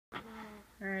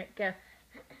Alright, go.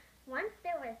 Once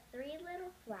there were 3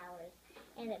 little flowers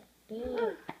and a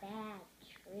big bad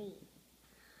tree.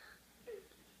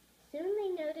 Soon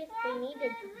they noticed they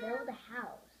needed to build a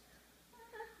house.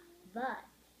 But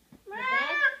the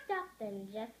dad stopped them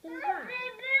just in time.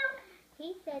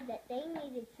 He said that they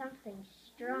needed something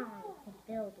strong to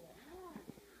build with.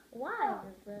 Why?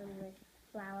 The little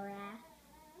flower asked.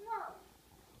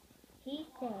 He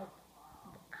said,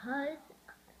 because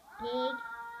big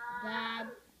bad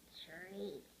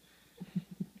tree.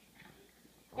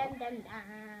 Dun dun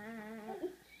dun.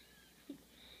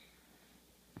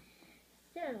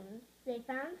 Soon they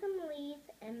found some leaves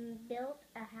and built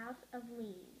a house of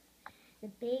leaves. The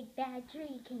big bad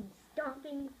tree came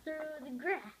stomping through the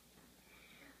grass.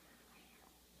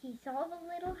 He saw the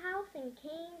little house and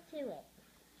came to it.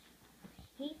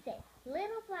 He said,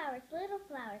 little flowers,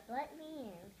 let me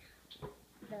in.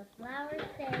 The flowers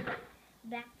said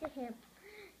back to him,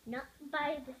 not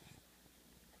by the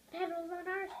petals on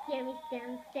our scary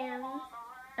stems.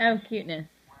 Oh, cuteness.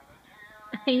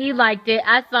 You liked it.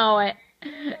 I saw it.